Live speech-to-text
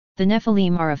The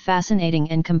Nephilim are a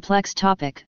fascinating and complex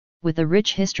topic, with a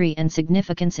rich history and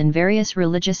significance in various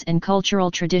religious and cultural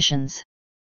traditions.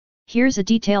 Here's a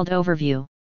detailed overview.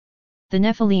 The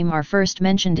Nephilim are first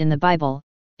mentioned in the Bible,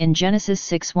 in Genesis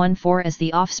 6:1-4 as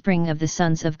the offspring of the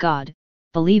sons of God,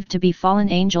 believed to be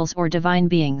fallen angels or divine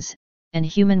beings, and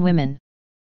human women.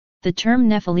 The term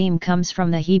Nephilim comes from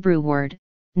the Hebrew word,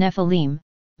 Nephilim,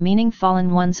 meaning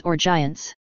fallen ones or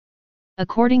giants.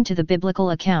 According to the biblical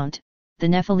account, the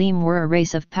Nephilim were a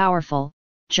race of powerful,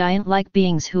 giant-like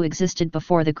beings who existed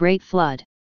before the Great Flood.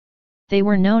 They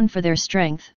were known for their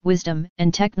strength, wisdom,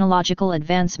 and technological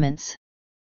advancements.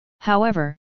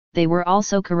 However, they were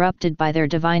also corrupted by their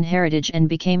divine heritage and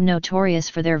became notorious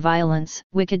for their violence,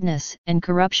 wickedness, and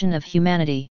corruption of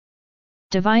humanity.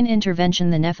 Divine intervention.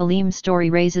 The Nephilim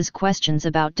story raises questions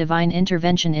about divine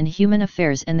intervention in human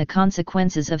affairs and the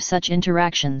consequences of such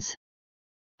interactions.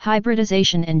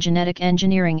 Hybridization and genetic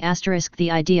engineering *.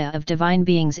 The idea of divine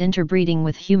beings interbreeding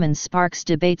with humans sparks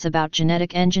debates about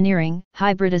genetic engineering,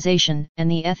 hybridization,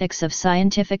 and the ethics of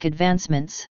scientific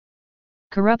advancements.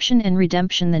 Corruption and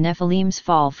redemption. The Nephilim's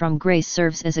fall from grace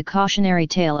serves as a cautionary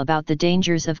tale about the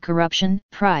dangers of corruption,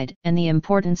 pride, and the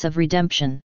importance of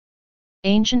redemption.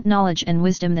 Ancient knowledge and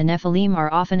wisdom. The Nephilim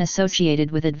are often associated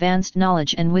with advanced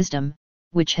knowledge and wisdom,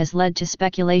 which has led to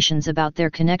speculations about their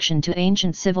connection to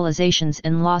ancient civilizations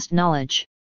and lost knowledge.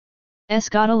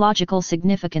 Eschatological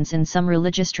significance. In some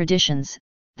religious traditions,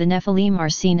 the Nephilim are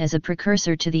seen as a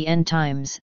precursor to the end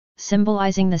times,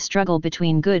 symbolizing the struggle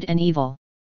between good and evil.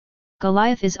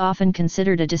 Goliath is often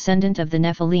considered a descendant of the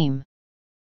Nephilim.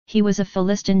 He was a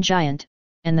Philistine giant,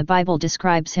 and the Bible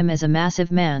describes him as a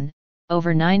massive man,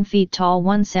 over 9 feet tall.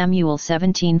 1 Samuel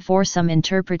 17:4. Some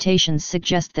interpretations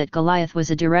suggest that Goliath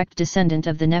was a direct descendant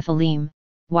of the Nephilim,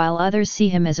 while others see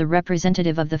him as a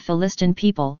representative of the Philistine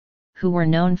people, who were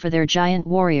known for their giant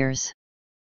warriors.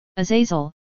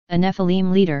 Azazel, a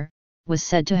Nephilim leader, was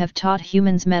said to have taught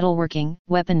humans metalworking,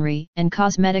 weaponry, and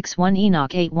cosmetics. 1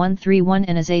 Enoch 8:1-3.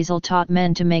 And Azazel taught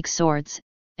men to make swords,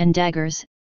 and daggers,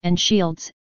 and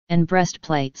shields, and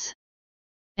breastplates.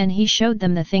 And he showed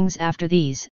them the things after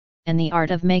these, and the art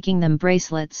of making them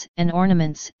bracelets and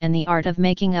ornaments, and the art of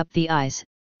making up the eyes,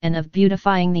 and of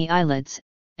beautifying the eyelids,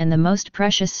 and the most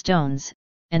precious stones,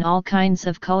 and all kinds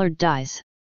of colored dyes.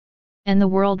 And the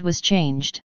world was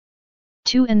changed.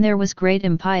 2 And there was great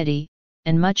impiety,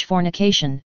 and much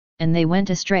fornication, and they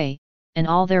went astray, and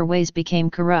all their ways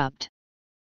became corrupt.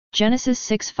 Genesis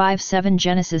 6:5-7.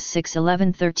 Genesis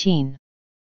 6:11-13.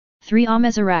 3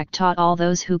 Amezerach taught all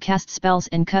those who cast spells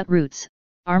and cut roots,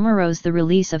 Armoros the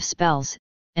release of spells,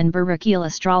 and Barakiel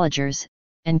astrologers,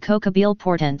 and Kokabil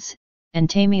portents, and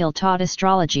Tamiel taught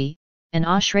astrology, and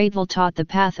Ashradel taught the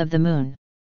path of the moon.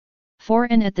 4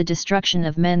 And at the destruction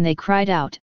of men they cried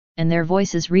out, and their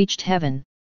voices reached heaven.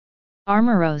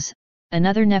 Armoros,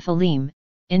 another Nephilim,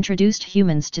 introduced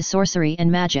humans to sorcery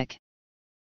and magic.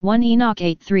 1 Enoch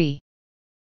 8:3.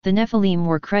 The Nephilim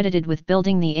were credited with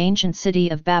building the ancient city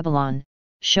of Babylon,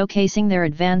 showcasing their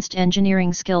advanced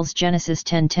engineering skills. Genesis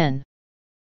 10:10.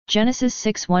 Genesis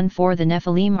 6:1-4. The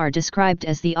Nephilim are described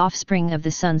as the offspring of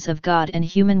the sons of God and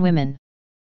human women.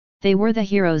 They were the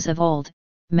heroes of old,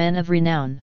 men of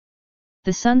renown.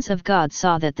 The sons of God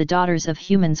saw that the daughters of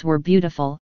humans were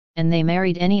beautiful, and they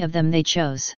married any of them they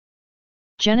chose.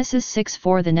 Genesis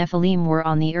 6:4. The Nephilim were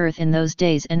on the earth in those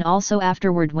days and also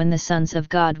afterward when the sons of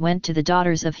God went to the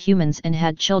daughters of humans and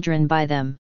had children by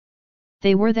them.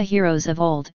 They were the heroes of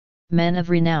old, men of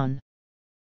renown.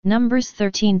 Numbers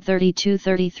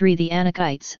 13:32-33. The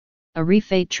Anakites, a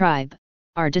Rephate tribe,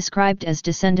 are described as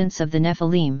descendants of the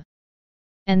Nephilim.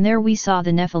 And there we saw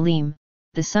the Nephilim,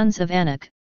 the sons of Anak,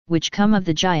 which come of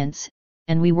the giants,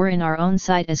 and we were in our own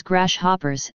sight as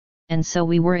grasshoppers, and so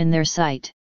we were in their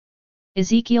sight.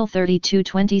 Ezekiel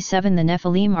 32:27. The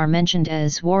Nephilim are mentioned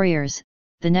as warriors,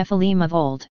 the Nephilim of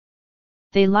old.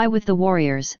 They lie with the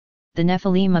warriors, the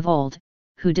Nephilim of old,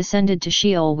 who descended to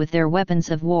Sheol with their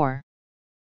weapons of war.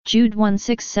 Jude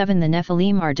 1:6-7. The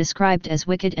Nephilim are described as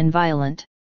wicked and violent.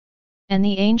 And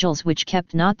the angels which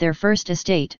kept not their first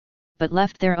estate, but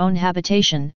left their own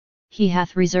habitation, he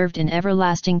hath reserved in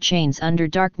everlasting chains under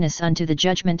darkness unto the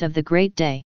judgment of the great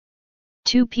day.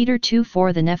 2 Peter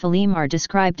 2:4. The Nephilim are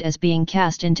described as being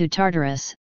cast into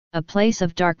Tartarus, a place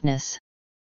of darkness.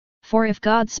 For if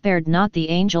God spared not the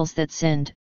angels that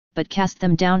sinned, but cast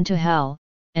them down to hell,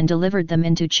 and delivered them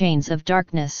into chains of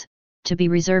darkness, to be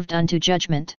reserved unto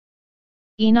judgment.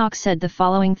 Enoch said the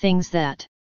following things that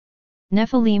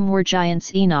Nephilim were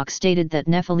giants. Enoch stated that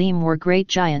Nephilim were great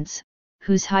giants,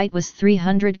 whose height was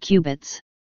 300 cubits.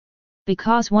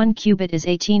 Because 1 cubit is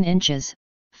 18 inches,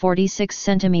 46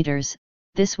 centimeters,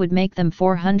 this would make them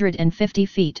 450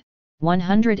 feet,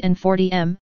 140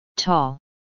 m, tall.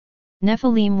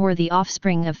 Nephilim were the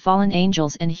offspring of fallen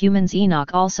angels and humans.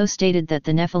 Enoch also stated that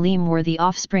the Nephilim were the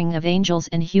offspring of angels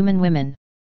and human women.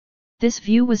 This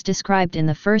view was described in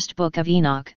the first book of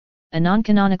Enoch, a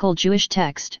non-canonical Jewish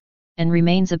text, and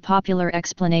remains a popular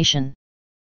explanation.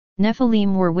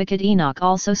 Nephilim were wicked. Enoch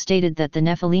also stated that the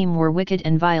Nephilim were wicked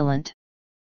and violent.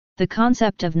 The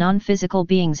concept of non-physical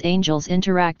beings, angels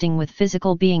interacting with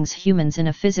physical beings, humans, in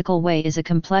a physical way is a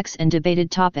complex and debated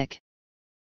topic.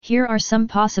 Here are some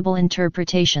possible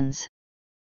interpretations.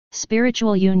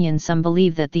 Spiritual union. Some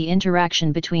believe that the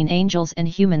interaction between angels and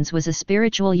humans was a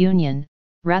spiritual union,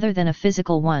 rather than a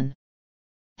physical one.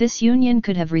 This union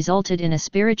could have resulted in a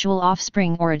spiritual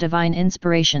offspring or a divine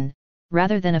inspiration,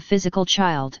 rather than a physical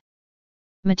child.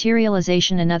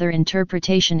 Materialization. Another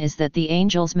interpretation is that the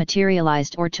angels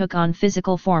materialized or took on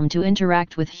physical form to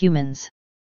interact with humans.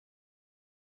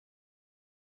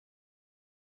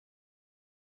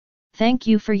 Thank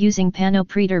you for using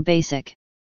Panopreader Basic.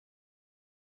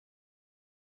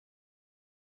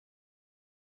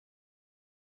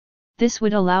 This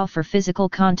would allow for physical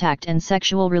contact and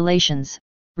sexual relations,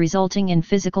 resulting in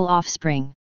physical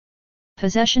offspring.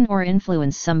 Possession or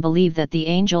influence. Some believe that the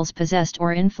angels possessed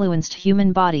or influenced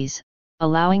human bodies,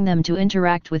 allowing them to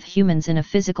interact with humans in a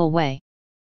physical way.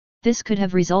 This could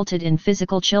have resulted in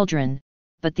physical children,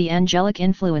 but the angelic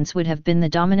influence would have been the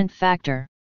dominant factor.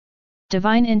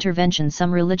 Divine intervention.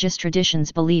 Some religious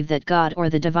traditions believe that God or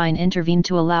the divine intervened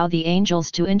to allow the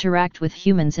angels to interact with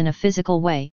humans in a physical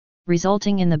way,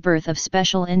 resulting in the birth of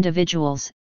special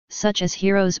individuals, such as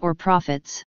heroes or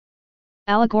prophets.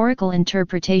 Allegorical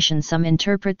interpretation. Some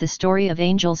interpret the story of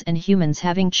angels and humans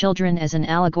having children as an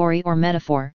allegory or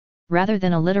metaphor, rather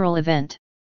than a literal event.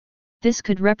 This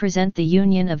could represent the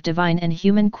union of divine and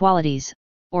human qualities,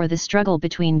 or the struggle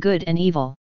between good and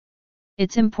evil.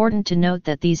 It's important to note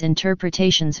that these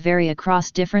interpretations vary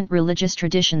across different religious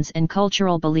traditions and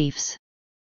cultural beliefs.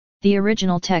 The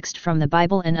original text from the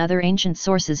Bible and other ancient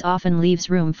sources often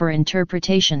leaves room for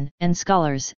interpretation, and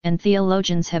scholars and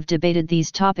theologians have debated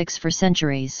these topics for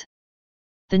centuries.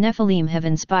 The Nephilim have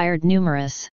inspired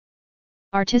numerous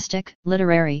artistic,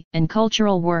 literary, and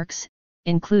cultural works,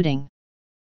 including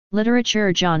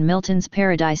literature. John Milton's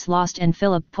Paradise Lost and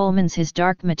Philip Pullman's His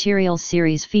Dark Materials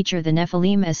series feature the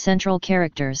Nephilim as central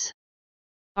characters.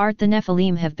 Art. The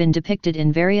Nephilim have been depicted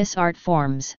in various art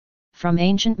forms, from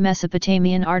ancient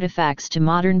Mesopotamian artifacts to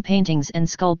modern paintings and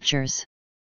sculptures.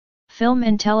 Film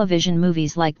and television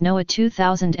movies like Noah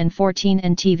 2014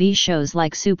 and TV shows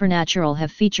like Supernatural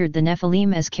have featured the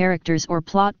Nephilim as characters or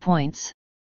plot points.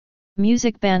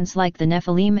 Music bands like the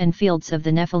Nephilim and Fields of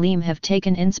the Nephilim have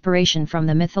taken inspiration from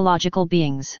the mythological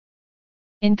beings.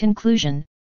 In conclusion,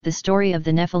 the story of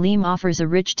the Nephilim offers a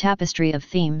rich tapestry of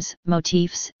themes,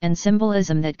 motifs, and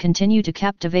symbolism that continue to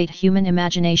captivate human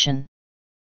imagination.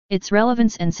 Its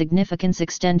relevance and significance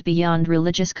extend beyond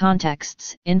religious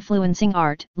contexts, influencing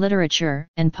art, literature,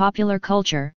 and popular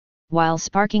culture, while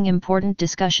sparking important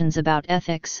discussions about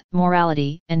ethics,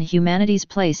 morality, and humanity's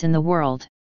place in the world.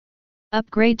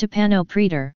 Upgrade to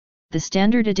Panopreader, the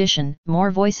standard edition,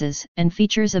 more voices and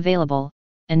features available,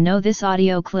 and know this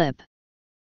audio clip.